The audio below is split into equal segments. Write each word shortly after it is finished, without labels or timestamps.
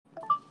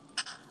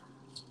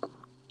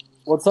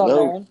What's up,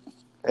 Hello. man?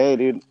 Hey,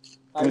 dude.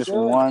 How Give me you just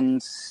doing? 1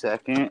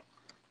 second.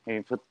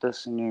 Hey, put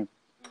this in your.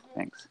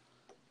 Thanks.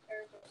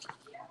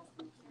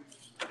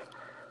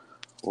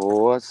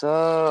 What's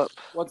up?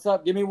 What's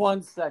up? Give me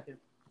 1 second.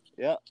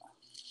 Yeah.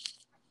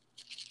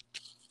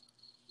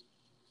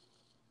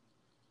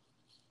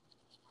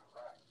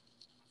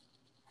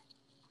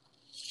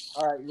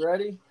 All right, you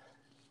ready?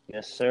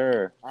 Yes,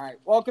 sir. All right,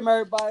 welcome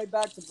everybody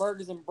back to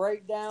Burgers and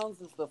Breakdowns.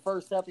 This is the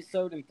first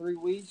episode in 3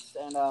 weeks,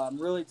 and I'm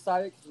really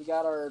excited because we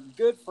got our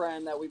good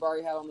friend that we've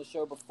already had on the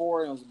show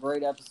before, and it was a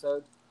great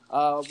episode.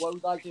 What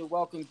we'd like to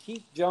welcome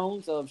Keith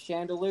Jones of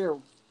Chandelier.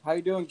 How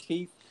you doing,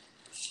 Keith?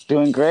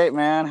 Doing great,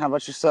 man. How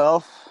about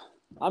yourself?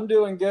 I'm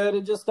doing good.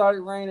 It just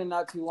started raining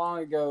not too long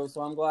ago,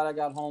 so I'm glad I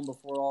got home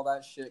before all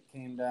that shit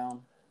came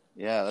down.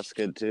 Yeah, that's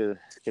good too.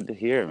 Good to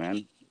hear,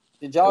 man.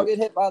 Did y'all get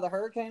hit by the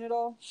hurricane at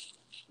all?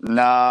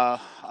 Nah,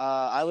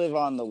 I live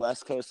on the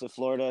west coast of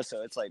Florida,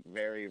 so it's like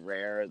very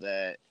rare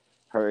that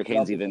Y'all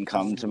hurricanes get the even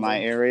come to my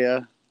panhandle.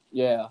 area.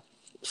 Yeah.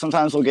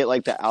 Sometimes we'll get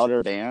like the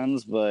outer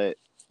bands, but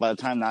by the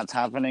time that's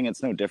happening,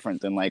 it's no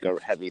different than like a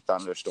heavy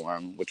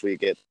thunderstorm, which we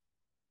get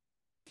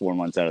 4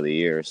 months out of the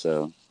year.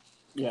 So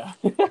Yeah.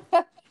 We've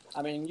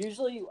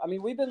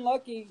been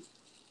lucky.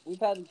 We've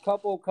had a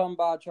couple come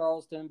by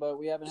Charleston, but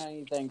we haven't had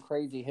anything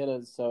crazy hit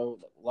us. So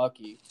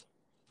lucky.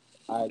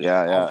 I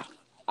yeah, I, yeah.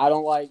 I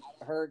don't like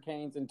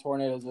hurricanes and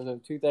tornadoes. Those are the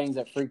two things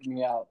that freak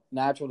me out.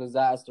 Natural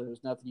disasters,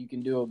 nothing you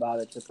can do about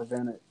it to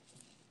prevent it.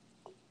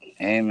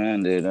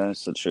 Amen, dude.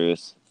 That's the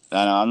truth.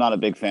 I know I'm not a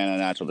big fan of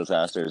natural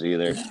disasters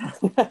either.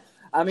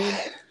 I mean,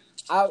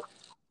 I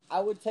I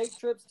would take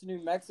trips to New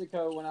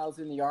Mexico when I was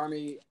in the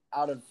Army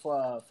out of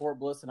Fort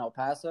Bliss and El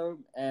Paso,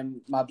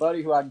 and my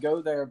buddy who I'd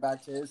go there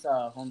back to his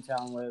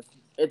hometown with.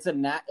 It's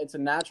a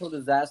natural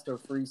disaster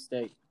free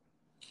state.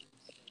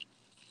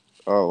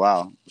 Oh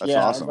wow, that's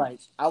Yeah, I was awesome. like,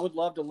 I would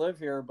love to live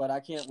here, but I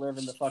can't live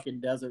in the fucking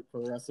desert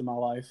for the rest of my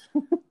life.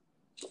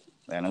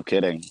 Man, no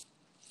kidding.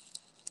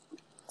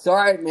 So, all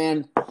right,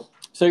 man.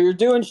 So you're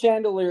doing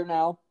Chandelier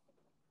now,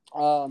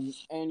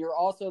 and you're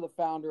also the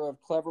founder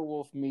of Clever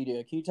Wolf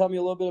Media. Can you tell me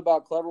a little bit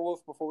about Clever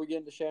Wolf before we get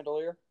into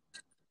Chandelier?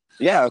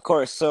 Yeah, of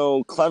course.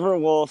 So Clever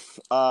Wolf,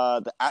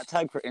 the at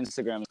tag for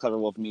Instagram is Clever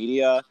Wolf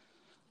Media,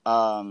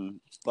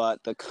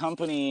 but the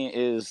company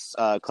is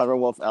Clever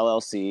Wolf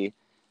LLC.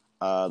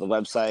 The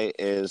website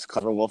is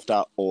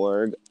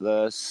cleverwolf.org.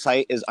 The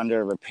site is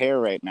under repair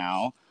right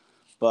now,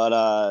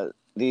 but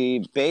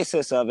the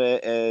basis of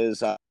it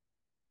is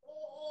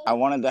I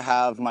wanted to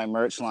have my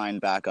merch line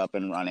back up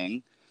and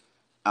running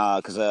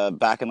because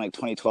back in like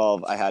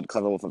 2012 I had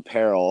Clever Wolf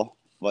Apparel,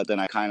 but then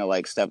I kind of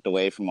like stepped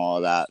away from all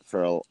of that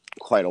for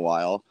quite a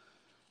while.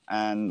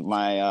 And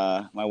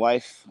my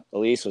wife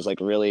Elise was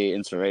like really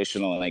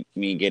inspirational in like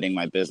me getting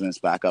my business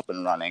back up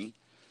and running.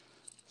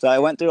 So I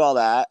went through all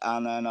that,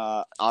 and then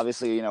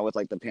obviously, with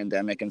like the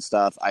pandemic and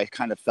stuff, I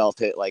kind of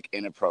felt it like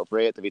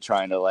inappropriate to be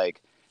trying to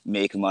like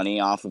make money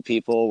off of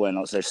people when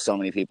there's so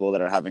many people that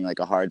are having like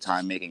a hard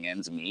time making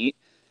ends meet.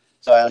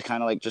 So I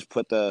kind of like just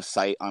put the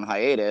site on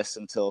hiatus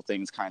until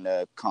things kind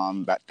of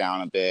calm back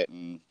down a bit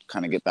and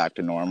kind of get back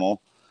to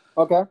normal.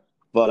 Okay.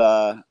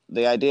 But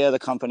the idea of the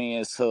company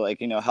is to like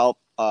help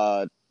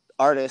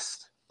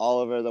artists all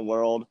over the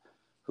world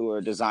who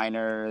are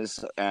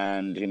designers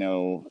and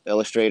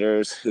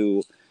illustrators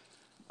who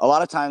a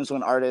lot of times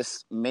when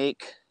artists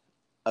make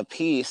a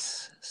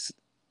piece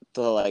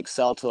to like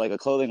sell to like a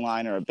clothing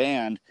line or a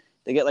band,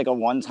 they get like a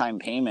one-time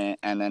payment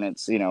and then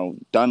it's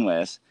done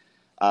with.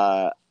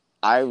 Uh,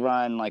 I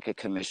run like a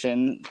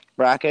commission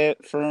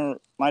bracket for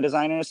my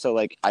designers, so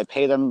like I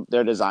pay them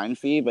their design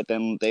fee, but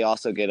then they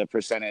also get a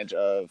percentage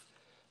of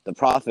the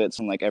profits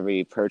from like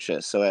every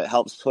purchase. So it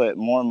helps put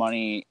more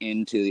money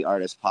into the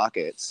artist's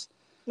pockets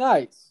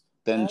Nice.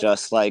 than That's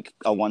just like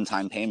a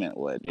one-time payment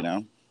would.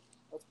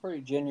 that's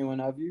pretty genuine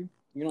of you.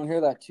 You don't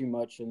hear that too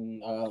much in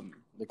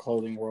the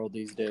clothing world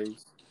these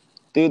days.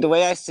 Dude, the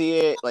way I see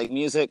it, like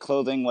music,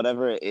 clothing,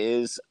 whatever it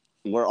is,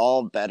 we're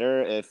all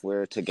better if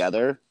we're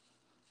together.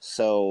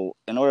 So,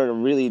 in order to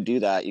really do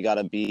that, you got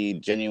to be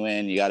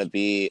genuine, you got to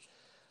be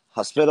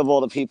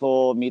hospitable to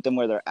people, meet them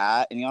where they're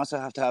at, and you also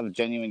have to have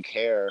genuine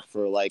care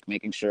for like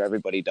making sure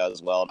everybody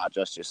does well, not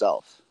just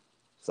yourself.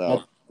 That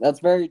So, that's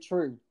very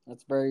true.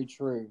 That's very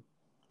true.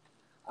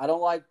 I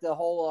don't like the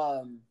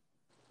whole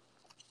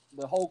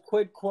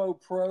quid quo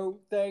pro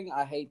thing.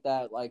 I hate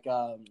that. Like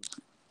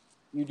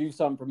you do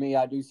something for me,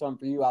 I do something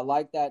for you. I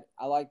like that.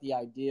 I like the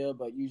idea,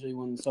 but usually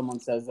when someone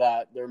says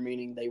that, they're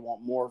meaning they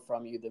want more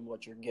from you than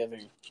what you're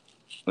giving.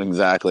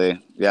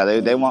 exactly. Yeah, they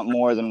And want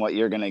more than what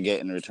you're going to get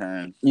in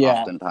return, yeah,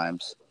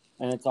 oftentimes.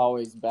 and it's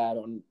always bad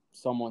on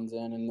someone's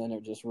end, and then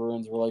it just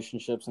ruins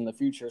relationships in the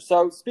future.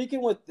 So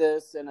speaking with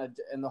this and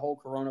the whole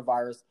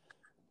coronavirus,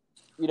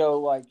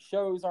 like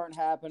shows aren't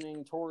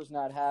happening, tours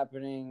not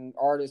happening,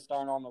 artists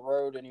aren't on the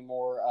road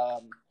anymore.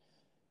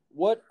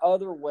 What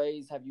other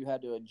ways have you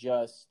had to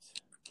adjust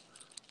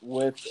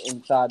with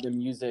inside the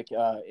music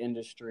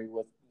industry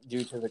with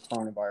due to the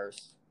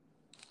coronavirus?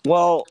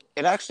 Well,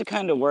 it actually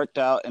kind of worked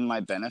out in my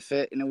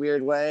benefit in a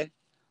weird way.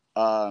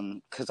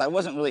 because I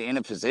wasn't really in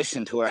a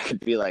position to where I could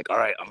be like, all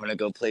right, I'm gonna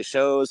go play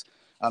shows,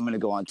 I'm gonna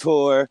go on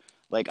tour.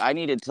 Like I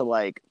needed to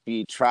like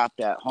be trapped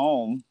at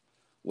home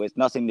with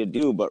nothing to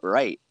do but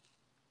write.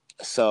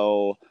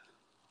 So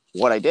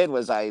what I did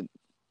was I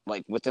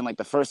like within like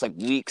the first like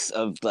weeks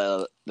of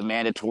the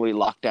mandatory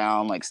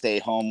lockdown, like stay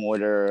home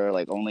order,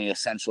 like only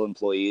essential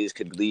employees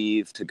could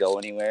leave to go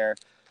anywhere,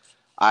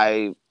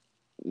 I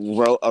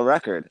wrote a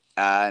record.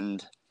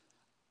 And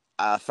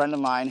a friend of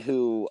mine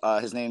who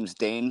his name's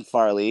Dane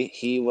Farley,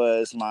 he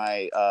was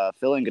my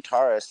fill-in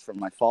guitarist for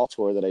my fall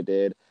tour that I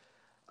did.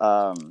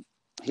 um,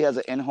 he has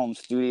an in-home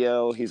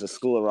studio. He's a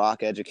School of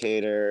Rock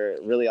educator,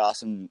 really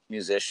awesome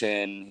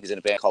musician. He's in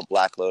a band called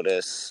Black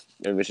Lotus.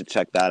 Everybody should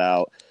check that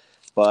out.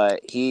 But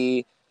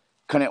he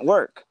couldn't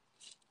work,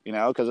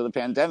 because of the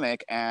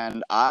pandemic.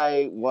 And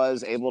I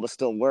was able to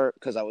still work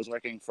because I was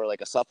working for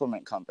like a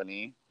supplement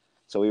company.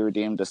 So we were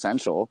deemed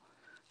essential.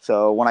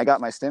 So when I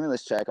got my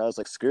stimulus check, I was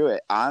like, screw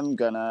it. I'm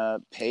going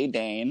to pay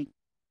Dane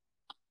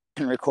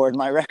and record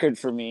my record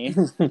for me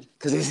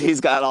because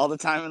he's got all the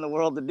time in the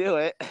world to do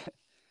it.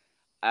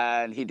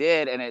 And he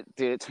did. And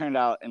it turned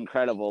out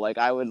incredible. Like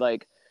I would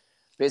like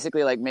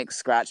basically like make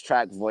scratch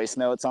track voice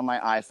notes on my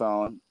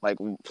iPhone, like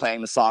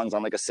playing the songs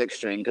on like a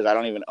 6-string because I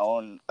don't even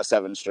own a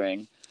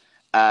 7-string.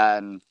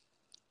 And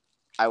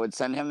I would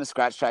send him the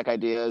scratch track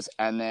ideas,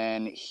 and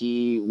then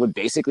he would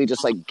basically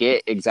just like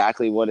get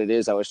exactly what it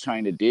is I was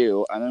trying to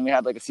do. And then we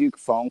had like a few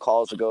phone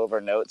calls to go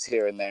over notes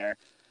here and there,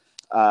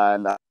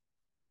 and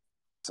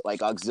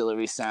like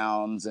auxiliary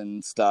sounds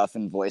and stuff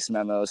and voice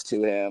memos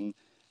to him.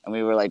 And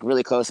we were like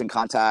really close in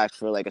contact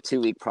for like a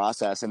 2-week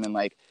process. And then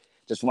like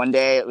just one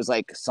day it was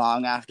like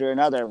song after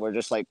another. We're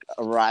just like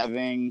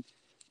arriving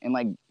in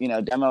like,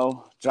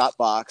 demo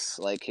Dropbox,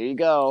 like, here you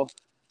go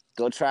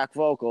track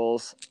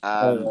vocals.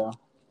 Oh yeah.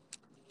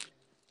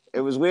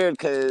 It was weird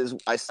because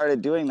I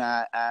started doing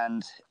that,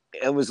 and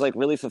it was like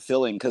really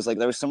fulfilling because like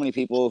there were so many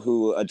people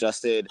who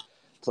adjusted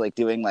to like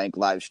doing like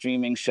live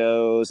streaming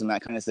shows and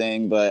that kind of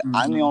thing, but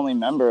I'm the Mm-hmm. only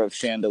member of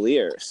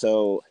Chandelier,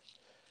 so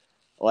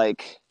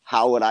like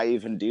how would I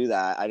even do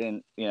that? I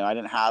didn't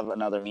have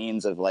another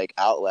means of like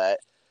outlet.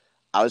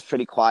 I was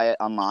pretty quiet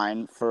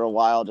online for a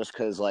while just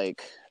because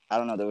like I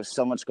don't know, there was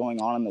so much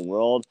going on in the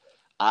world.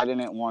 I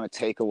didn't want to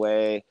take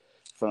away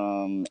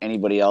from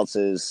anybody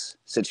else's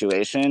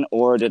situation,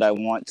 or did I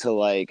want to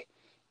like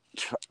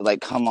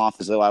come off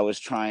as though I was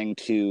trying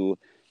to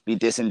be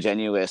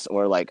disingenuous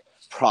or like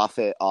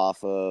profit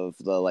off of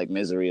the like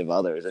misery of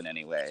others in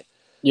any way.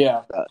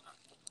 Yeah. Uh,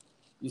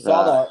 You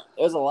saw that.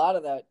 There's a lot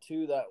of that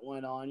too that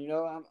went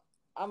on.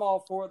 I'm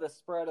all for the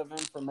spread of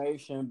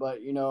information, but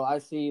I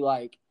see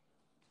like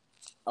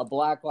a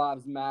Black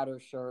Lives Matter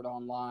shirt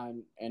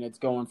online and it's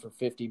going for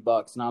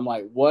 $50, and I'm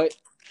like, what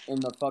in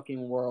the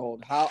fucking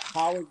world? How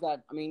is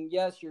that? I mean,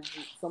 yes,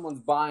 someone's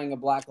buying a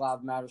Black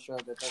Lives Matter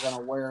shirt that they're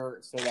gonna wear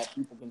so that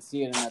people can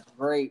see it, and that's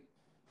great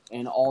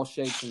in all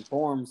shapes and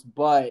forms.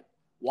 But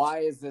why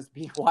is this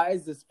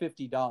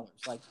 $50?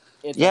 Like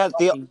it's a yeah,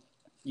 fucking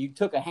you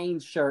took a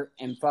Hanes shirt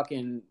and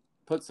fucking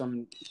put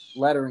some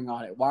lettering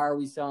on it. Why are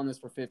we selling this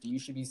for 50? You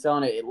should be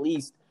selling it at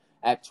least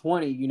at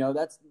 20.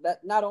 That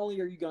not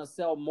only are you going to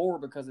sell more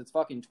because it's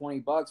fucking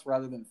 $20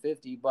 rather than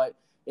 50, but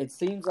it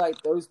seems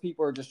like those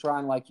people are just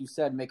trying, like you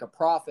said, make a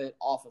profit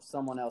off of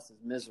someone else's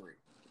misery.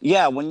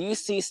 Yeah, when you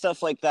see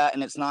stuff like that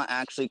and it's not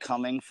actually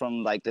coming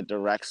from like the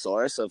direct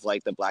source of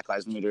like the Black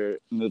Lives Matter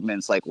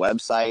movement's like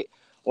website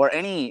or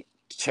any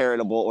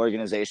charitable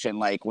organization,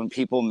 like when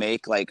people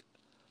make like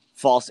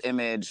false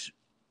image,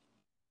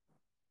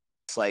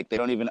 it's like they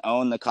don't even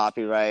own the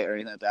copyright or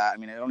anything like that. I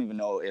mean, I don't even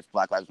know if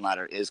Black Lives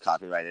Matter is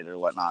copyrighted or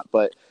whatnot,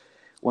 but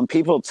when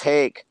people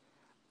take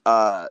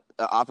the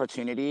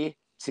opportunity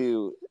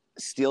to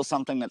steal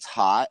something that's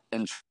hot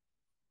and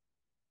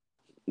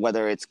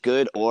whether it's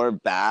good or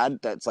bad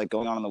that's like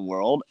going on in the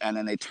world, and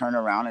then they turn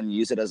around and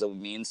use it as a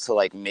means to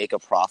like make a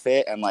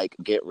profit and like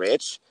get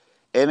rich,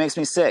 it makes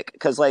me sick.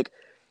 Because like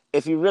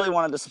if you really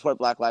wanted to support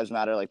Black Lives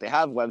Matter, like they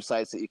have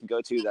websites that you can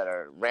go to that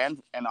are ran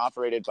and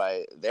operated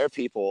by their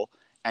people,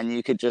 and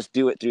you could just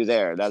do it through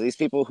there. Now these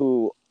people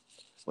who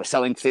were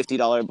selling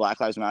 $50 Black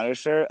Lives Matter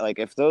shirt, like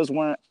if those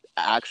weren't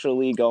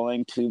actually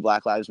going to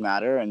Black Lives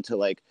Matter and to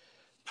like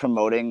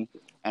promoting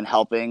and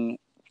helping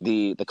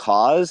the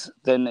cause,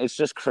 then it's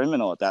just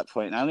criminal at that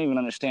point. And I don't even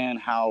understand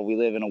how we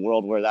live in a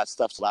world where that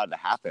stuff's allowed to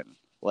happen.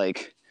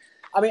 Like,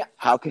 I mean,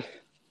 how could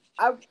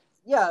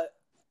yeah,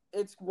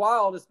 it's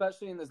wild,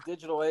 especially in this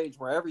digital age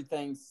where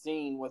everything's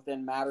seen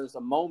within matters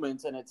of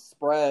moments, and it's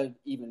spread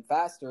even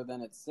faster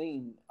than it's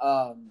seen.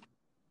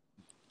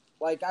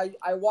 Like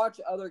I watch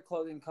other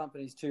clothing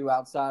companies too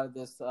outside of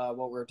this,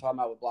 what we were talking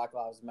about with Black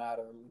Lives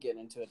Matter. I'm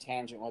getting into a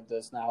tangent with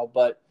this now,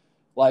 but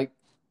like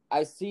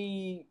I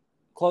see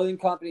clothing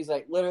companies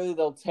like literally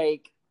they'll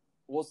take,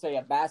 we'll say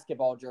a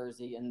basketball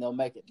jersey and they'll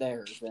make it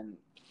theirs,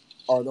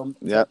 or they'll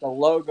Yep. take a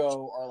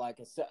logo or like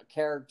a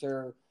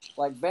character,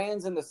 like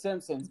Vans and the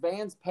Simpsons.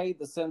 Vans paid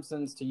the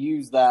Simpsons to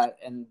use that,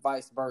 and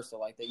vice versa.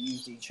 Like they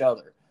used each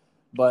other,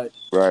 but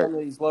Right. some of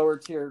these lower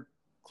tier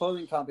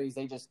clothing companies,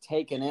 they just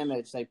take an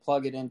image, they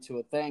plug it into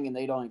a thing, and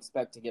they don't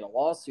expect to get a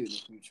lawsuit in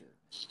the future.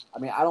 I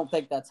mean, I don't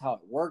think that's how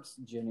it works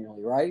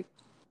genuinely, right?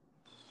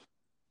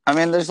 I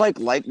mean, there's like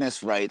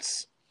likeness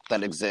rights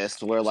that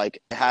exist where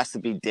like it has to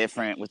be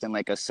different within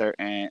like a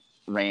certain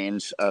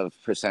range of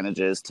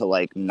percentages to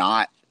like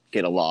not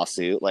get a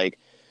lawsuit. Like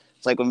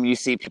it's like when you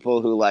see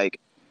people who like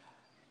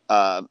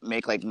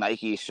make like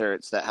Nike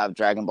shirts that have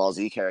Dragon Ball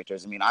Z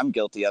characters. I mean, I'm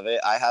guilty of it.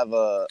 I have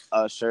a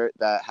shirt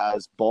that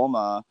has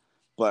Bulma,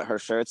 but her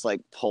shirt's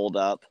like pulled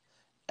up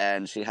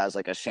and she has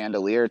like a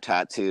chandelier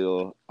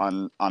tattoo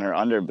on her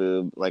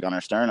underboob, like on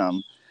her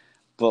sternum.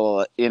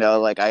 But you know,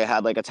 like I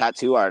had like a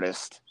tattoo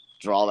artist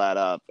draw that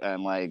up,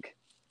 and like,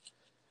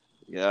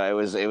 yeah, it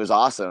was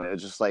awesome. It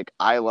was just like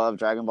I love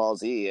Dragon Ball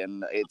Z,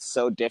 and it's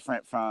so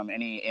different from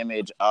any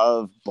image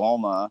of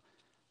Bulma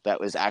that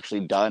was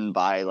actually done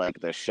by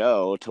like the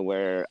show, to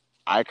where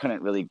I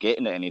couldn't really get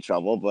into any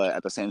trouble. But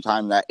at the same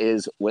time, that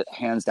is what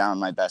hands down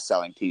my best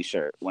selling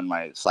T-shirt when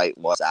my site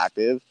was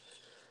active,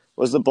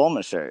 was the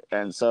Bulma shirt.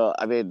 And so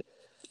I mean,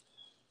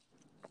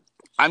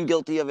 I'm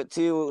guilty of it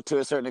too to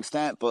a certain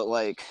extent, but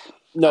like,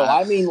 No,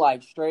 I mean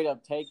like straight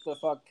up take the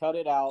fuck, cut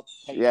it out,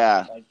 paste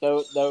yeah, it. Like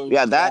those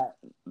yeah,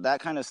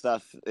 that kind of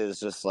stuff is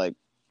just like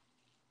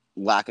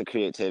lack of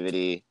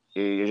creativity.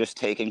 You're just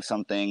taking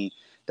something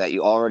that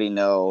you already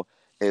know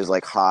is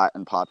like hot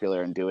and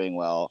popular and doing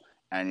well,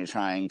 and you're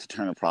trying to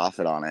turn a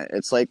profit on it.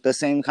 It's like the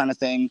same kind of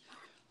thing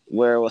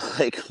where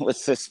like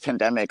with this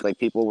pandemic, like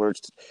people were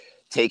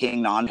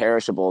taking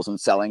non-perishables and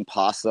selling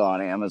pasta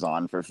on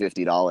Amazon for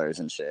 $50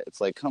 and shit.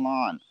 It's like, come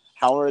on,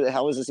 how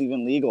is this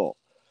even legal?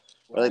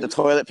 right? Or like the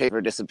toilet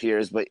paper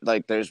disappears, but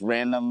like there's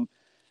random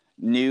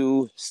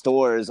new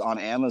stores on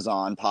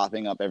Amazon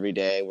popping up every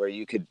day where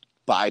you could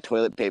buy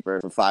toilet paper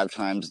for 5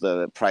 times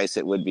the price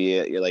it would be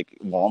at your like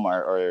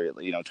Walmart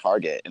or, you know,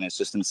 Target, and it's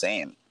just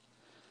insane.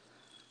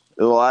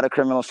 There's a lot of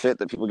criminal shit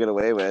that people get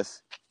away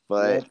with,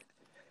 but Yep.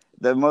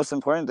 the most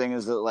important thing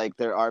is that like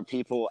there are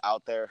people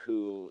out there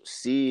who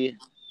see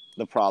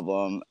the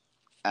problem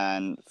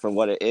and for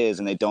what it is,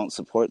 and they don't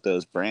support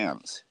those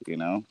brands, you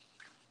know.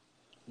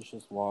 It's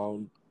just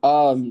wild.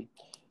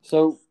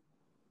 So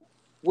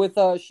with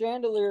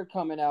Chandelier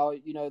coming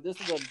out, you know, this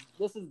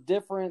is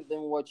different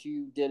than what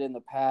you did in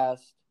the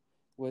past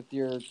with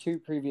your two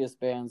previous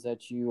bands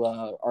that you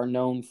are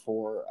known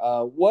for.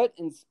 What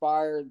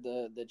inspired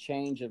the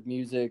change of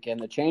music and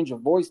the change of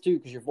voice too?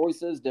 Because your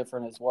voice is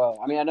different as well.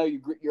 I mean, I know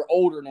you're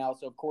older now,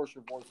 so of course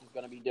your voice is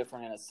going to be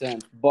different in a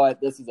sense. But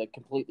this is a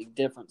completely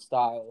different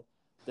style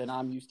than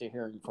I'm used to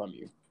hearing from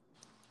you.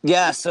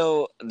 Yeah,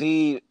 so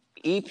the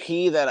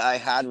EP that I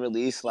had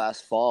released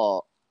last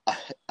fall, I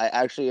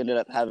actually ended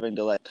up having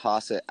to like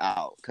toss it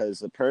out because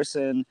the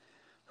person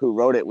who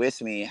wrote it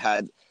with me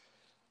had,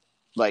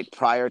 like,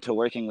 prior to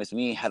working with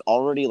me, had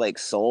already like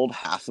sold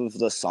half of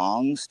the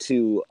songs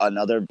to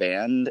another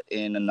band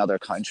in another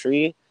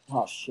country.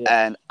 Oh shit!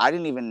 And I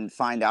didn't even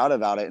find out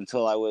about it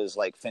until I was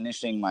like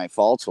finishing my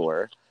fall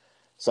tour.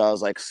 So I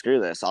was like,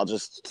 screw this, I'll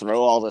just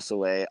throw all this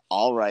away,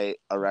 I'll write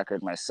a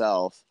record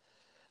myself.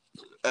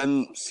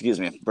 And excuse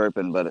me,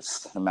 burping, but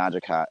it's the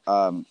magic hat.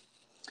 But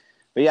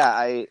yeah,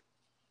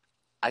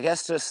 I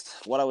guess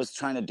just what I was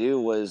trying to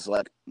do was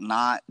like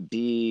not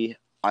be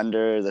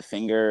under the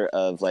finger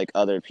of like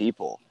other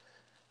people,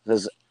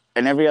 because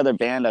in every other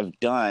band I've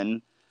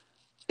done,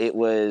 it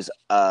was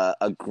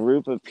a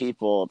group of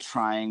people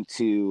trying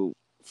to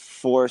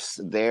force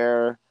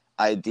their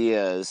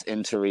ideas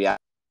into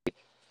reality,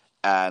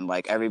 and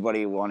like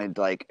everybody wanted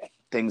like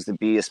things to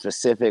be a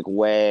specific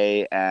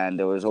way, and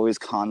there was always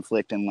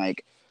conflict in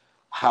like,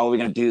 how are we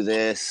going to do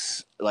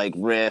this like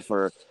riff,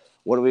 or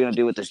what are we going to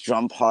do with this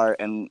drum part?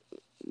 And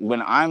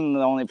when I'm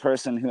the only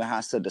person who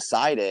has to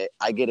decide it,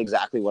 I get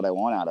exactly what I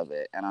want out of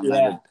it, and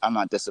I'm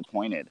not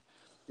disappointed.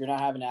 You're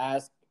not having to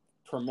ask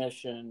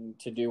permission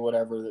to do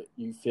whatever that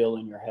you feel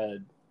in your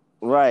head.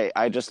 Right.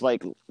 I just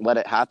like let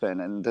it happen.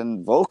 And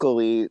then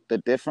vocally, the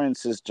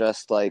difference is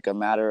just like a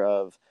matter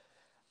of,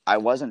 I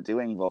wasn't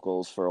doing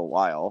vocals for a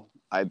while.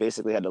 I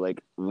basically had to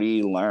like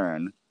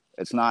relearn.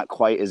 It's not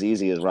quite as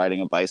easy as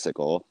riding a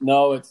bicycle.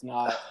 No, it's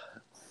not.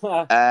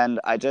 And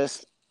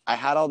I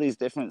had all these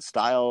different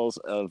styles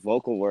of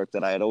vocal work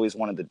that I had always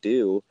wanted to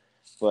do,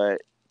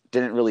 but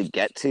didn't really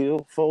get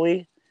to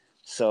fully.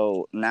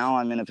 So now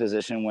I'm in a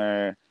position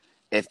where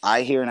if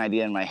I hear an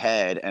idea in my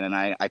head and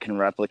then I can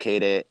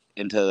replicate it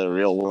into the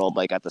real world,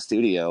 like at the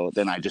studio,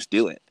 then I just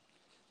do it.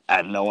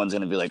 And no one's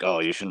going to be like,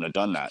 oh, you shouldn't have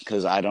done that.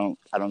 Because I don't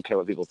care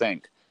what people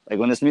think. Like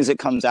when this music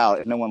comes out,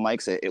 if no one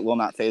likes it, it will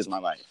not phase my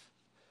life.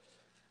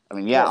 I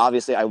mean, yeah,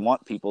 obviously I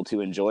want people to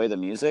enjoy the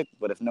music,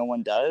 but if no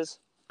one does,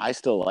 I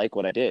still like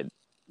what I did.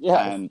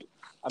 Yeah. And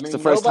I mean, it's the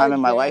first time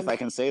in my life I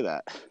can say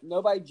that.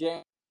 Nobody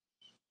jams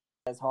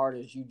as hard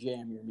as you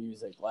jam your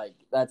music. Like,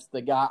 that's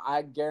the guy.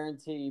 I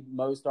guarantee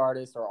most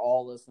artists are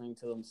all listening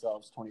to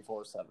themselves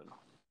 24/7.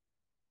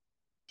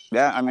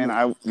 Yeah, I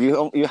mean,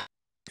 you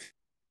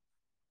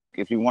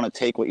if you want to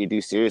take what you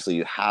do seriously,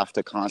 you have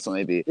to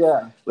constantly be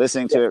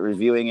listening to it,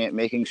 reviewing it,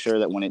 making sure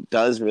that when it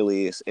does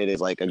release, it is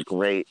like a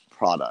great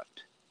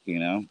product, you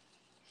know?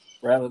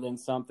 rather than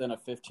something a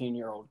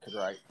 15-year-old could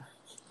write.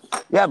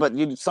 Yeah, but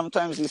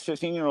sometimes these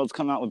 15-year-olds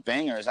come out with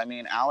bangers. I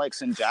mean,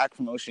 Alex and Jack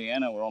from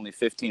Oceana were only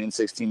 15 and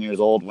 16 years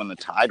old when The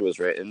Tide was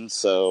written,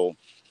 so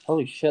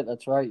Holy shit,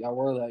 that's right. Y'all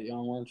were that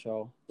young, weren't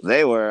y'all?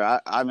 they were.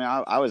 I mean,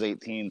 I was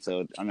 18,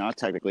 so I mean, I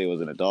technically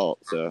was an adult.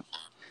 So,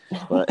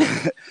 but,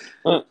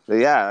 but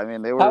yeah, I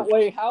mean, they were.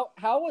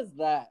 How was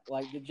that?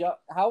 Like,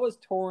 how was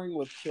touring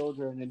with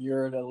children and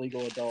you're an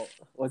illegal adult?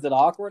 Was it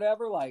awkward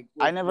ever? Like,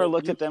 I never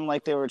looked at them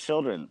like they were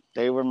children.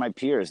 They were my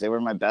peers. They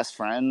were my best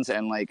friends,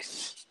 and like,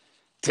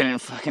 didn't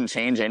fucking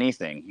change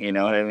anything. You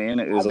know what I mean?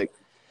 It was like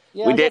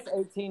yeah, we I did. guess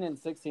 18 and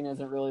 16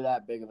 isn't really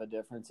that big of a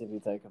difference if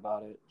you think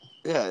about it.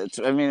 Yeah,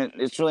 I mean,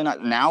 it's really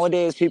not.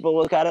 Nowadays, people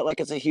look at it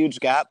like it's a huge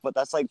gap, but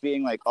that's like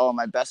being like, oh,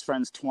 my best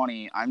friend's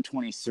 20, I'm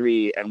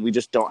 23, and we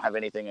just don't have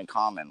anything in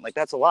common. Like,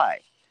 that's a lie.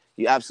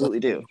 You absolutely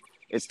do.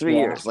 It's 3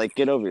 years. Like,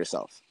 get over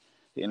yourself.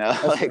 You know,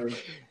 That's like, true.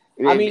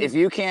 I mean, if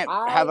you can't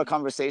have a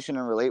conversation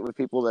and relate with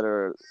people that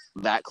are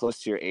that close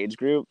to your age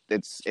group,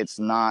 it's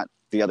not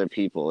the other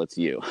people, it's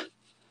you.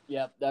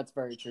 Yep, that's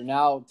very true.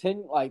 Now,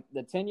 the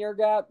 10-year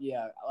gap,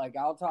 yeah. Like,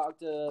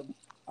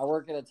 I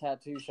work at a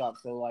tattoo shop,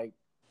 so like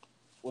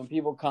when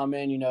people come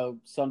in,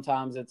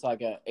 sometimes it's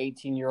like a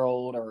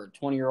 18-year-old or a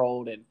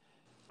 20-year-old, and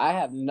I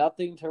have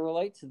nothing to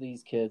relate to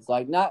these kids.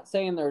 Like, not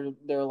saying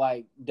they're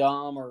like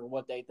dumb or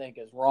what they think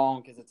is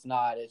wrong, because it's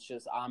not. It's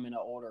just I'm in an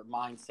older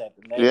mindset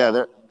than they Yeah,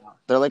 are.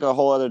 they're like a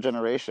whole other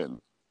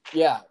generation.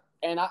 Yeah,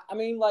 and I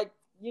mean, like,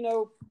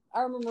 I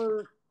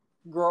remember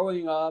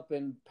growing up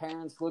and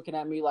parents looking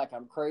at me like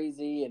I'm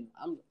crazy, and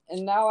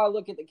now I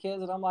look at the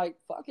kids and I'm like,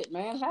 fuck it,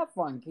 man, have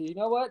fun, because you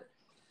know what?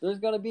 There's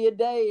gonna be a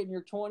day in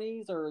your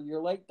 20s or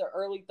your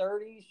early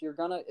 30s,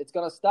 it's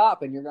gonna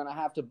stop, and you're gonna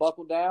have to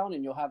buckle down,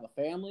 and you'll have a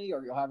family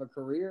or you'll have a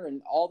career,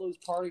 and all those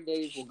party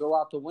days will go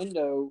out the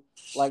window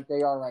like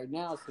they are right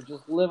now. So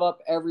just live up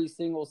every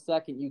single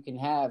second you can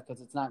have,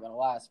 because it's not gonna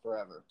last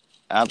forever.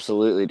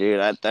 Absolutely, dude.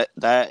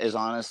 That is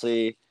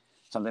honestly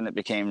something that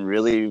became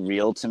really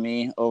real to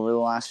me over the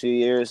last few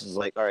years. Is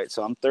like, all right,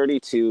 so I'm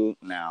 32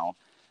 now,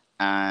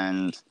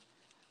 and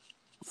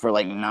for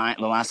like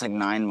the last like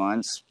 9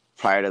 months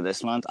prior to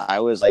this month, I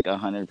was like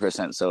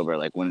 100% sober.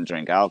 Like, wouldn't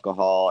drink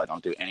alcohol. I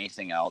don't do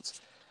anything else.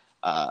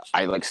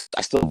 I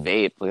still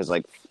vape because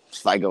like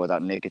if I go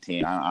without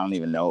nicotine, I don't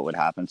even know what would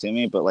happen to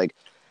me. But like,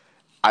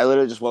 I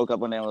literally just woke up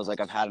one day and was like,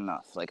 I've had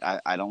enough. Like,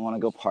 I don't want to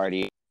go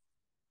party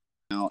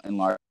out in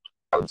large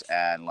crowds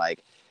and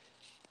like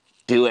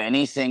do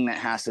anything that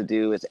has to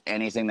do with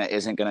anything that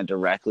isn't going to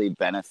directly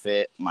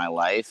benefit my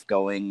life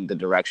going the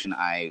direction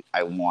I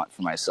want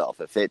for myself.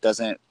 If it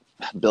doesn't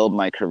build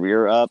my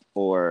career up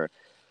or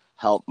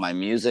help my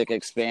music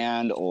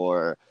expand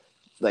or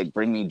like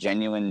bring me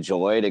genuine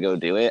joy to go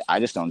do it,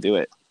 I just don't do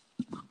it.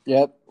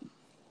 Yep.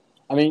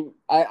 I mean,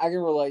 I can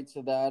relate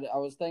to that. I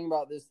was thinking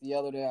about this the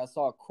other day. I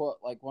saw a quote,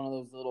 like one of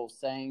those little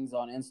sayings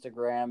on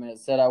Instagram, and it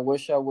said, I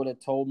wish I would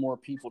have told more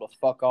people to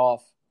fuck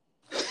off.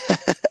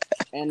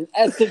 And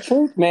that's the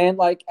truth, man.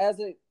 Like,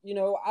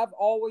 I've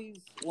always,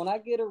 when I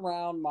get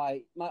around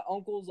my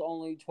uncle's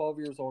only 12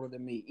 years older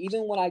than me.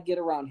 Even when I get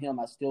around him,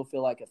 I still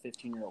feel like a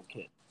 15-year-old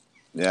kid.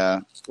 Yeah.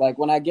 Like,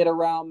 when I get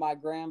around my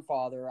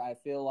grandfather, I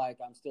feel like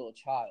I'm still a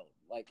child.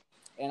 Like,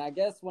 and I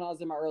guess when I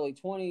was in my early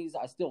 20s,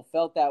 I still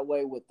felt that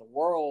way with the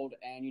world.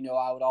 And,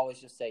 I would always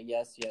just say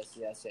yes, yes,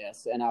 yes,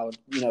 yes. And I would,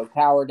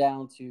 cower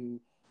down to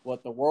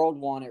what the world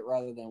wanted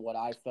rather than what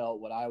I felt,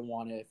 what I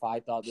wanted, if I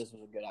thought this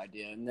was a good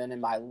idea. And then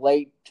in my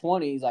late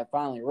 20s, I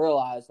finally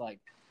realized, like,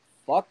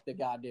 fuck the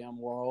goddamn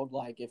world.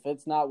 Like, if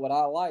it's not what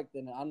I like,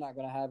 then I'm not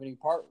going to have any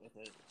part with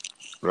it.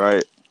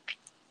 Right.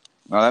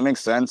 Well, that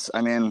makes sense.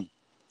 I mean,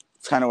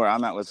 it's kind of where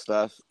I'm at with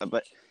stuff.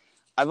 But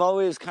I've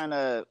always kind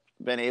of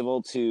been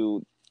able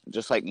to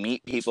just like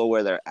meet people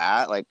where they're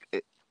at,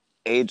 like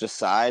age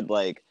aside.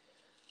 Like,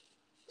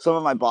 some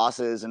of my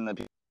bosses and the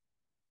people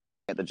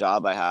at the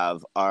job I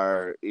have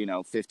are,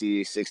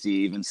 50, 60,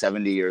 even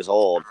 70 years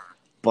old,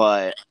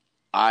 but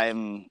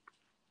I'm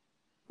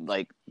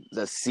like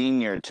the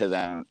senior to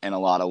them in a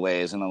lot of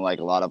ways and in like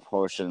a lot of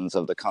portions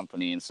of the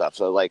company and stuff.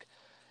 So like,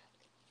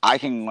 I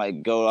can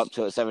like go up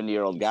to a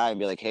 70-year-old guy and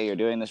be like, hey, you're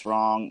doing this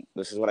wrong.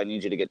 This is what I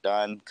need you to get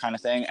done, kind of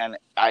thing. And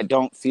I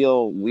don't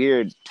feel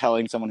weird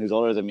telling someone who's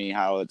older than me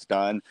how it's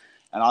done.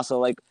 And also,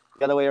 like,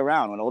 the other way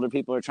around, when older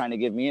people are trying to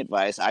give me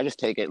advice, I just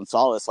take it in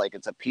solace like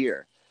it's a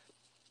peer.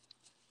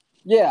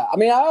 Yeah, I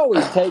mean, I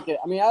always take it.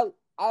 I mean,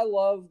 I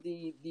love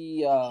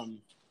even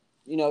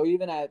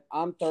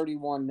I'm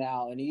 31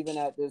 now, and even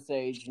at this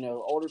age,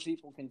 older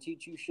people can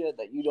teach you shit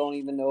that you don't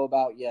even know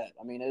about yet.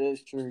 I mean, it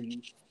is true.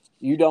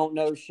 You don't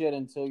know shit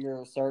until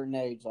you're a certain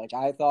age. Like,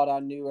 I thought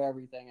I knew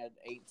everything at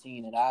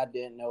 18, and I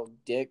didn't know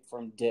dick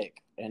from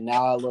dick. And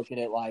now I look at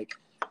it like,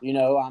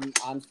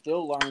 I'm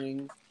still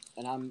learning,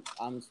 and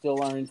I'm still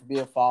learning to be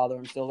a father.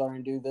 I'm still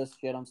learning to do this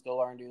shit. I'm still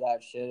learning to do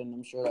that shit, and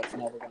I'm sure that's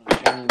never going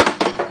to change.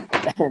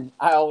 And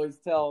I always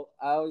tell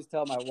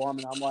my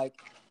woman, I'm like,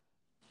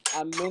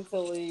 I'm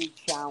mentally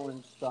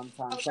challenged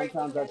sometimes.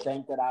 Sometimes I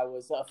think that I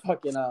was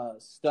fucking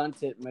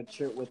stunted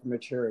with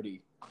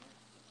maturity.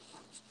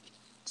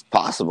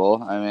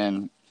 possible. I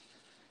mean,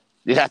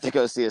 you'd have to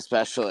go see a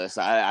specialist.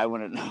 I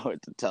wouldn't know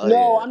what to tell No,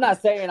 you. I'm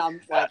not saying I'm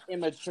like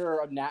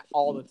immature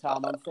all the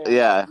time. I'm saying like,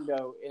 Yeah.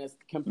 No,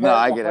 compared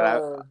I to get it.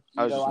 her,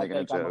 I was just I making a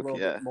think I'm a joke. little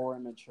Yeah. bit more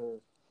immature.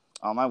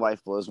 Oh, my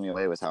wife blows me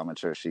away with how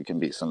mature she can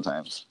be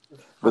sometimes.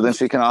 But I'm then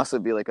she can also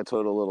be like a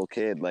total little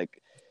kid.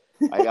 Like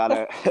we got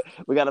a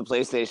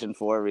PlayStation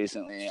 4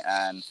 recently,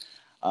 and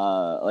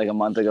like a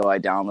month ago I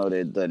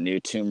downloaded the new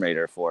Tomb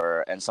Raider for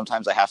her, and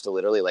sometimes I have to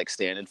literally like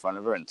stand in front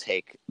of her and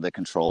take the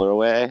controller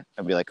away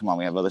and be like, "Come on,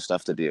 we have other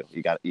stuff to do.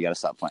 You got to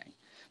stop playing."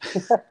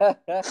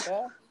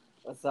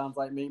 That sounds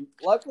like me.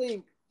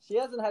 Luckily, she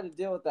hasn't had to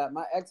deal with that.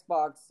 My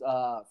Xbox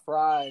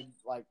fried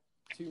like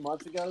 2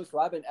 months ago, so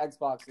I've been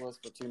Xboxless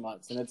for 2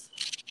 months, and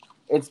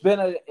it's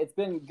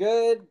been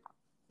good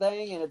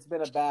thing and it's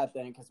been a bad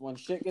thing because when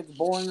shit gets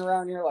boring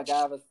around here, like I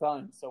have a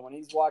son, so when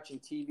he's watching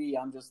TV,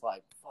 I'm just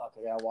like, fuck,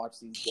 I gotta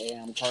watch these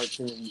damn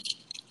cartoons.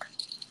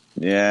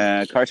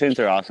 Yeah, cartoons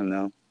are awesome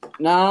though.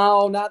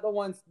 No, not the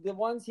ones. The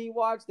ones he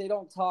watched, they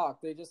don't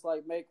talk. They just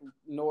like make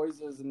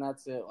noises and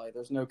that's it. Like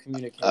there's no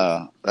communication.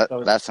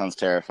 So That sounds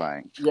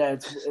terrifying. yeah,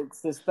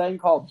 it's this thing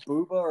called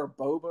Booba or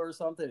Boba or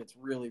something. It's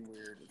really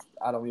weird.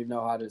 I don't even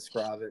know how to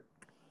describe it.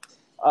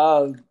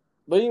 But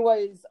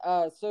anyways,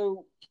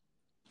 so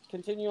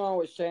continue on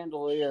with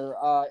Chandelier.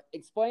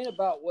 Explain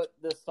about what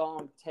the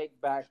song "Take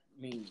Back"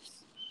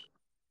 means.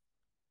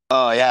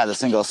 Oh yeah, the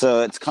single.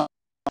 So it's come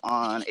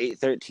on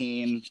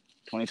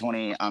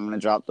 8/13/2020. I'm gonna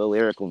drop the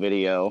lyrical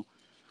video.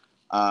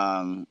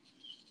 Um,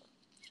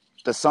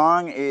 the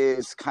song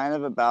is kind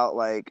of about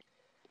like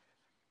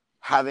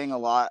having a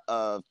lot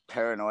of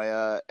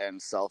paranoia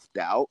and self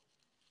doubt,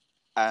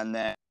 and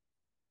then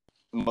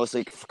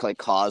mostly like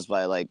caused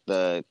by like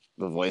the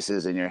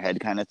voices in your head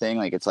kind of thing.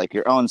 Like it's like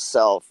your own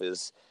self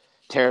is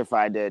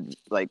terrified to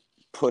like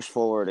push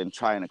forward and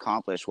try and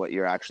accomplish what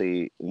you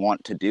actually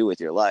want to do with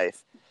your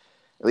life.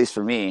 At least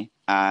for me,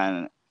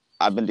 and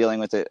I've been dealing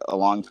with it a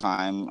long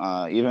time.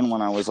 Even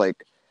when I was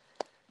like,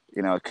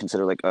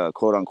 considered like a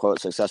quote unquote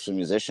successful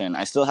musician,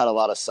 I still had a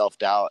lot of self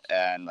doubt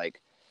and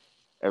like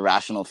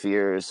irrational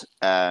fears,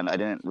 and I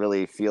didn't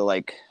really feel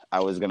like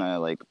I was gonna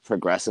like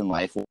progress in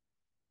life.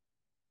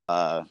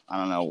 I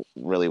don't know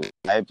really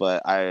why,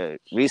 but I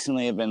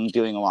recently have been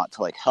doing a lot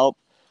to like help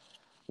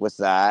with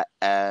that.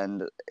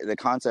 And the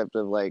concept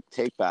of like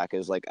take back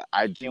is like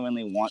I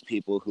genuinely want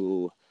people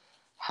who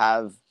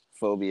have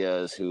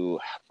phobias, who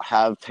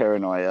have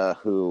paranoia,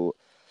 who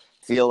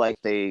feel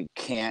like they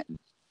can't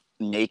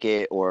make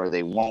it or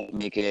they won't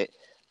make it,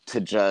 to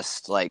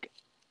just like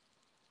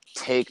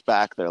take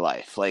back their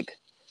life. Like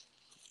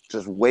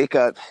just wake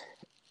up.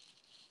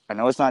 I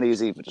know it's not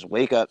easy, but just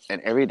wake up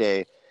and every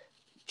day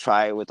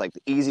try with like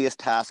the easiest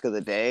task of the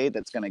day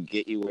that's going to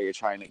get you where you're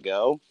trying to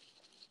go.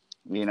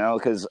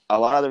 Because a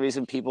lot of the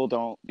reason people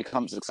don't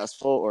become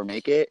successful or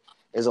make it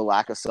is a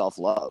lack of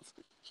self-love.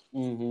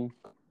 Mm-hmm.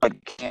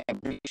 Like can't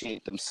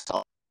appreciate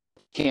themselves,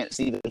 can't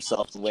see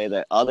themselves the way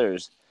that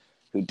others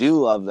who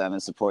do love them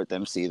and support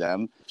them see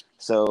them.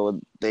 So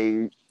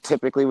they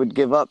typically would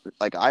give up.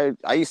 Like I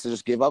used to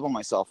just give up on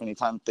myself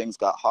anytime things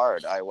got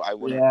hard. I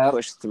wouldn't Yeah.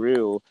 push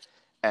through,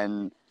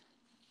 and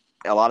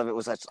a lot of it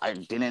was that I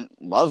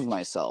didn't love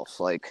myself.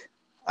 Like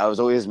I was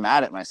always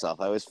mad at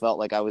myself. I always felt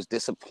like I was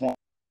disappointed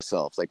in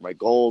myself. Like my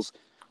goals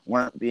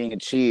weren't being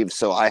achieved,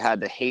 so I had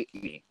to hate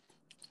me.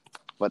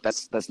 But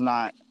that's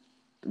not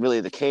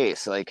really the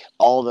case. Like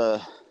all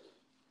the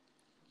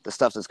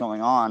stuff that's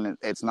going on,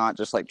 it's not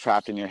just like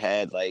trapped in your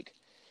head. Like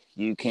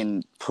you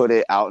can put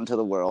it out into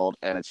the world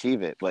and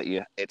achieve it, but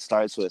it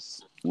starts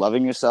with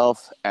loving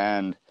yourself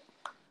and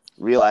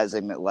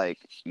realizing that like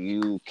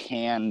you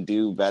can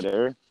do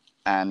better,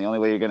 and the only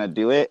way you're going to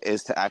do it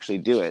is to actually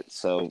do it.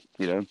 So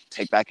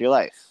take back your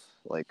life.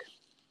 Like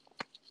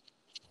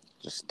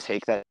just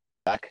take that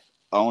back,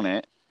 own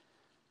it,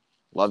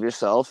 love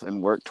yourself,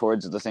 and work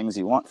towards the things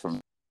you want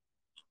from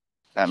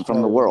the Hell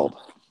yeah. world.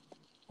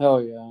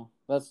 Hell yeah.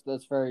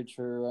 That's very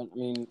true. I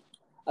mean,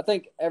 I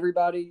think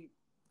everybody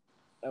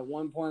at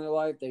one point in their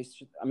life,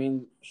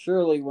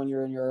 surely when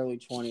you're in your early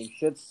 20s,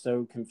 shit's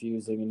so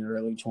confusing in your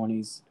early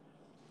 20s.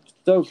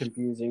 So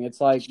confusing.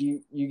 It's like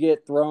you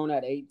get thrown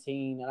at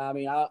 18, and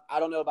I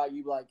don't know about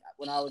you, but like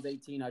when I was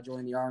 18, I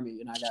joined the Army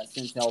and I got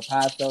sent to El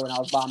Paso, and I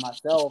was by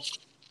myself,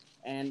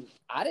 and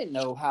I didn't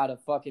know how to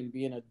fucking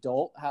be an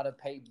adult, how to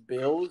pay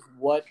bills,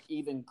 what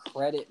even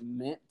credit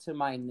meant to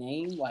my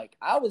name. Like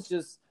I was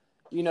just,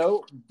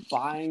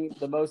 buying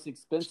the most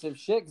expensive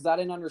shit because I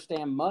didn't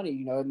understand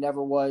money. It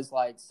never was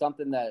like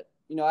something that,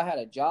 I had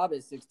a job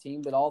at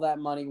 16, but all that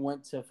money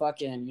went to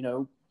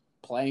fucking,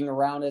 playing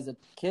around as a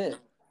kid.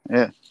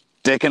 Yeah,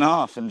 dicking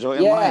off,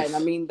 enjoying Yeah, and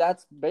life.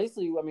 that's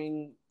basically,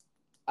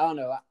 I don't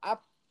know. I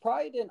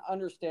probably didn't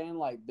understand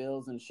like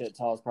bills and shit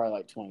till I was probably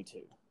like 22.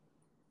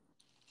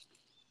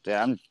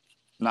 Yeah, I'm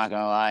not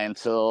gonna lie,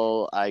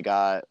 until I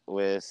got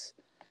with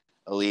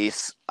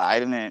Elise, I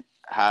didn't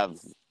have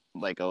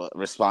like a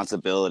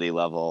responsibility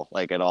level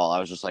like at all. I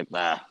was just like,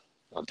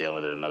 I'll deal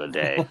with it another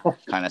day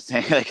kind of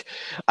thing. Like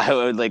I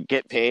would like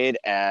get paid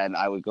and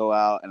I would go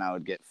out and I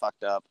would get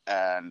fucked up,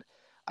 and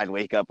I'd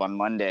wake up on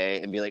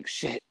Monday and be like,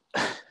 shit,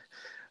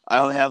 I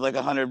only have like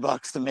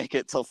 $100 to make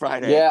it till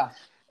Friday. Yeah.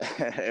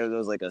 It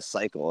was like a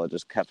cycle. It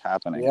just kept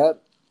happening.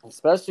 Yep.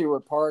 Especially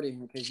with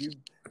partying, because you,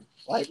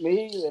 like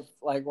me, if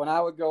like when I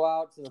would go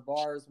out to the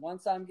bars,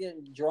 once I'm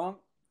getting drunk,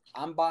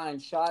 I'm buying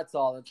shots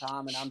all the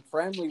time, and I'm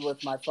friendly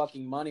with my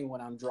fucking money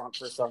when I'm drunk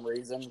for some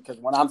reason. Because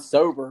when I'm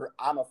sober,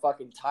 I'm a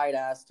fucking tight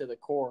ass to the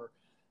core.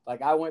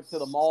 Like I went to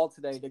the mall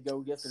today to go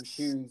get some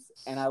shoes,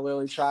 and I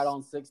literally tried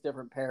on 6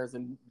 different pairs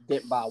and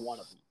didn't buy one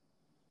of them.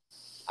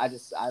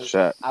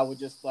 Shit. I would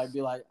just like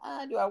be like,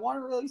 do I want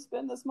to really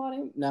spend this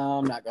money? No,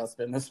 I'm not gonna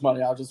spend this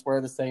money. I'll just wear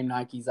the same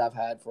Nikes I've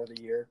had for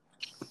the year.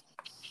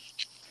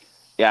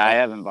 Yeah, I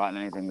haven't bought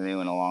anything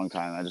new in a long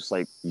time. I just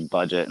like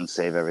budget and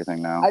save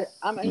everything now.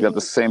 I You got the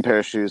mean, same pair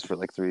of shoes for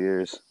like 3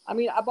 years. I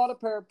mean, I bought a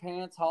pair of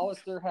pants.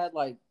 Hollister had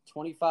like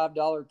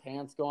 $25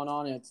 pants going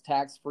on, and it's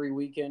tax-free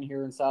weekend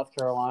here in South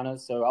Carolina.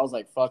 So I was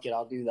like, fuck it,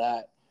 I'll do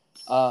that.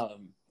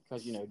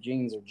 Because, you know,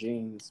 jeans are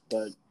jeans.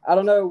 But I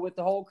don't know, with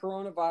the whole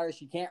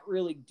coronavirus, you can't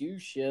really do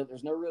shit.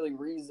 There's no really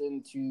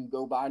reason to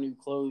go buy new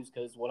clothes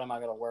because what am I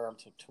going to wear them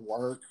to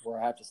work where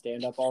I have to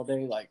stand up all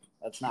day? Like,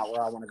 that's not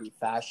where I want to be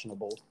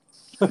fashionable.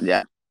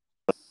 Yeah.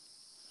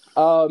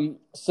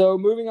 So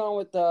moving on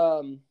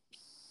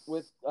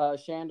with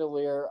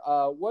Chandelier,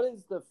 what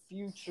is the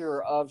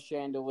future of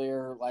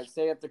Chandelier? Like,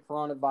 say if the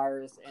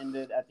coronavirus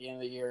ended at the end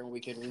of the year and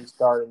we could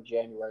restart in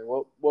January,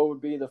 what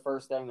would be the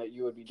first thing that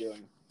you would be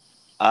doing?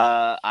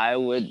 I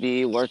would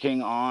be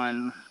working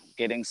on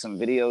getting some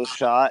videos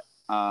shot.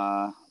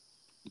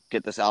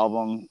 Get this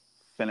album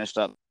finished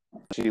up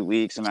in a few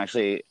weeks. I'm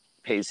actually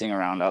pacing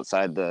around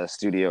outside the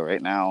studio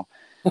right now.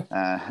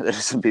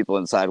 There's some people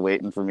inside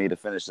waiting for me to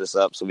finish this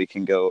up so we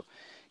can go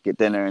get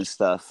dinner and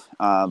stuff.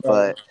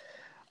 But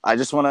I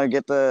just want to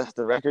get the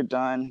record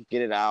done,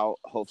 get it out.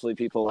 Hopefully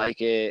people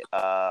like it.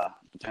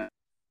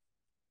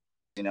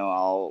 You know,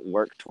 I'll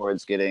work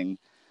towards getting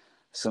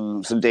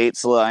some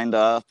dates lined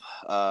up.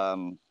 But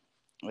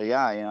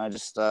yeah, you know, I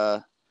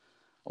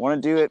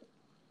want to do it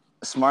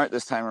smart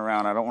this time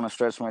around. I don't want to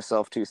stretch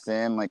myself too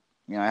thin. Like,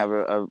 you know, I have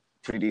a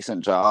pretty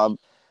decent job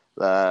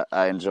that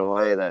I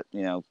enjoy that,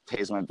 you know,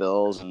 pays my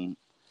bills and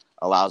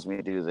allows me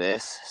to do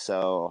this.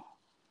 So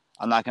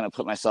I'm not going to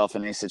put myself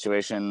in a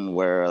situation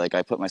where like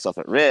I put myself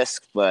at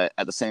risk, but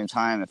at the same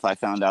time, if I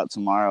found out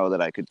tomorrow that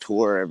I could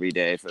tour every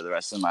day for the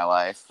rest of my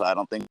life, I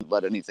don't think I'd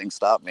let anything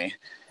stop me.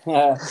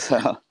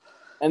 So,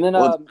 and then,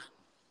 well,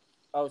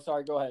 oh,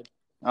 sorry, go ahead.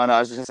 oh no, I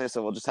was just gonna say,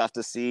 so we'll just have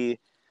to see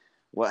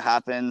what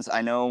happens.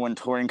 I know when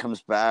touring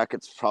comes back,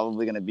 it's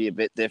probably going to be a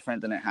bit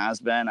different than it has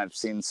been. I've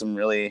seen some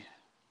really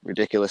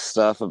ridiculous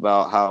stuff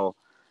about how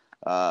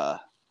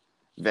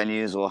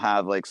venues will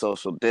have like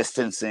social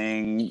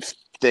distancing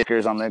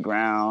stickers on the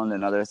ground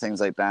and other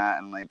things like that.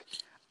 And like,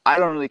 I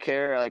don't really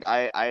care. Like,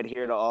 I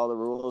adhere to all the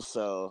rules,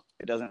 so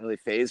it doesn't really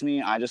faze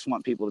me. I just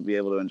want people to be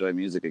able to enjoy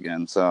music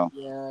again. So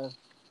Yeah,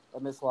 I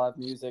miss live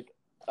music.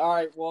 All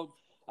right, well,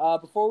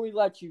 before we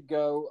let you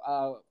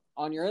go,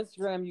 on your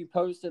Instagram, you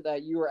posted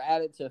that you were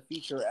added to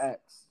featureX.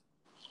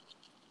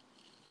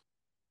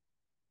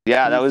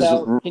 yeah, that was.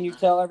 Can you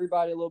tell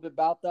everybody a little bit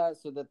about that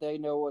so that they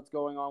know what's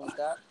going on with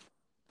that?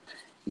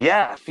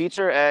 Yeah,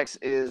 featureX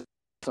is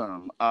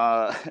awesome.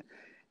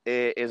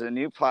 It is a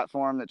new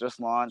platform that just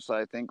launched,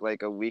 I think,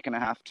 like a week and a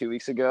half, 2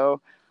 weeks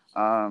ago.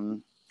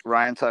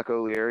 Ryan Tuck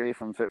O'Leary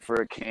from Fit for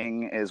a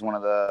King is one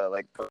of the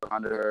like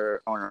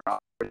owner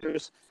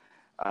operators.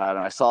 And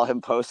I saw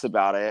him post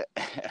about it.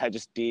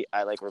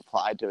 I like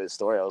replied to his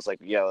story. I was like,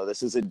 "Yo,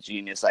 this is a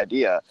genius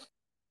idea." I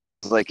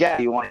was like,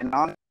 "Yeah, you want in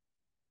on it?"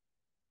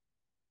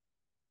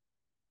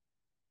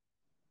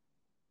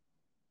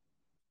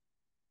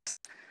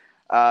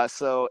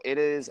 So it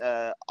is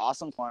an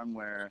awesome form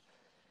where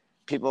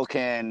people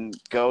can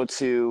go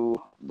to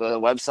the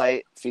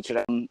website,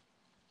 featured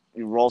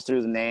you roll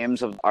through the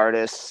names of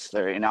artists.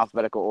 They're in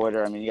alphabetical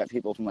order. I mean, you got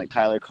people from like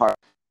Tyler Carr,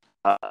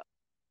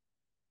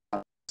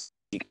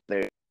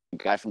 the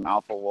guy from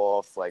Alpha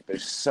Wolf. Like,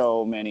 there's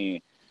so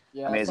many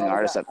amazing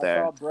artists up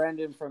there. I saw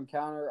Brandon from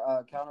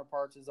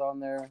Counterparts is on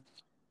there.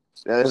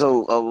 There's a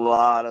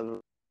lot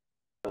of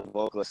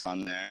vocalists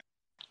on there,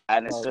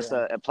 and it's just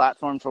a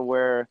platform for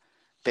where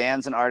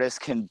bands and artists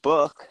can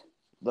book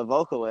the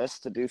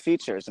vocalist to do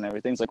features, and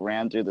everything's like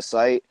ran through the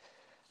site.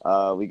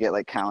 We get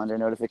like calendar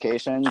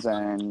notifications,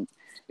 and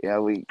you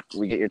know, we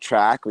get your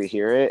track, we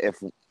hear it.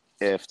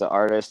 If the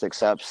artist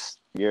accepts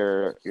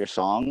your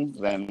song,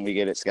 then we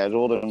get it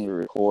scheduled and we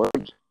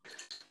record.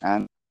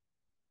 And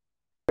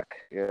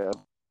yeah,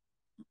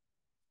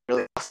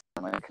 really awesome.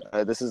 Like,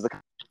 this is the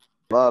kind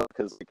of love,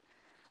 because like,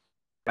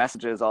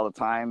 messages all the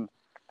time,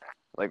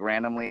 like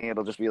randomly,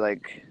 it'll just be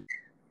like,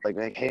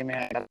 hey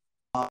man, I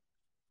got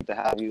to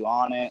have you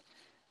on it.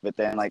 But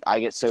then like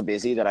I get so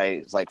busy that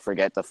I like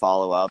forget to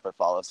follow up or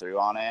follow through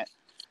on it,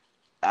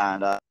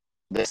 and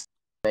this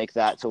make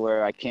that to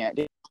where I can't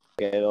do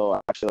it.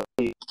 It'll actually.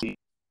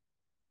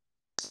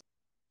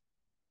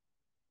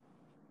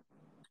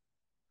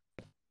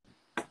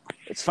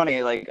 It's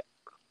funny, like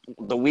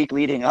the week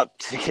leading up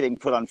to getting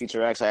put on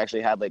featureX, I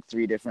actually had like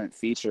 3 different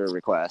feature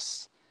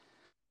requests.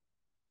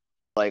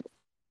 like,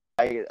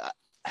 you're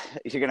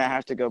gonna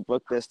have to go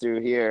book this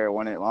through here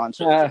when it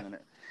launches, and then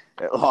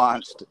it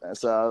launched.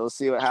 So we'll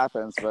see what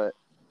happens. But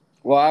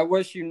well, I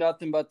wish you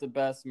nothing but the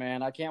best,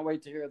 man. I can't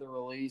wait to hear the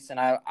release, and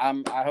I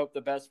hope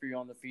the best for you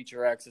on the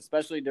featureX,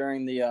 especially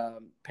during the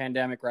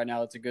pandemic right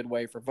now. It's a good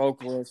way for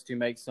vocalists to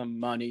make some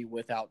money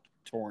without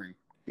touring.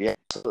 yeah,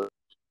 so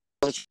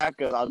the track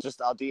goes.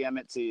 I'll DM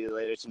it to you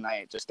later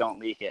tonight. Just don't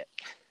leak it.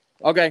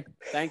 Okay,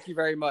 thank you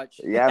very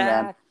much. Yeah,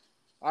 man.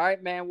 All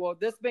right, man. Well,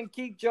 this has been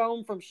Kieth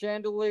Jones from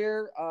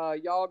Chandelier.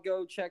 Y'all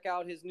go check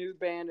out his new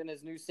band and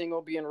his new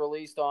single being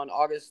released on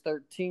August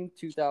 13th,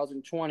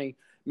 2020.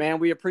 Man,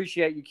 we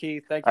appreciate you,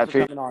 Kieth. Thank you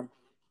for coming on.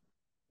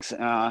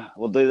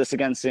 We'll do this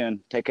again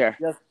soon. Take care.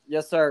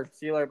 Yes, sir.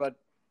 See you later, bud.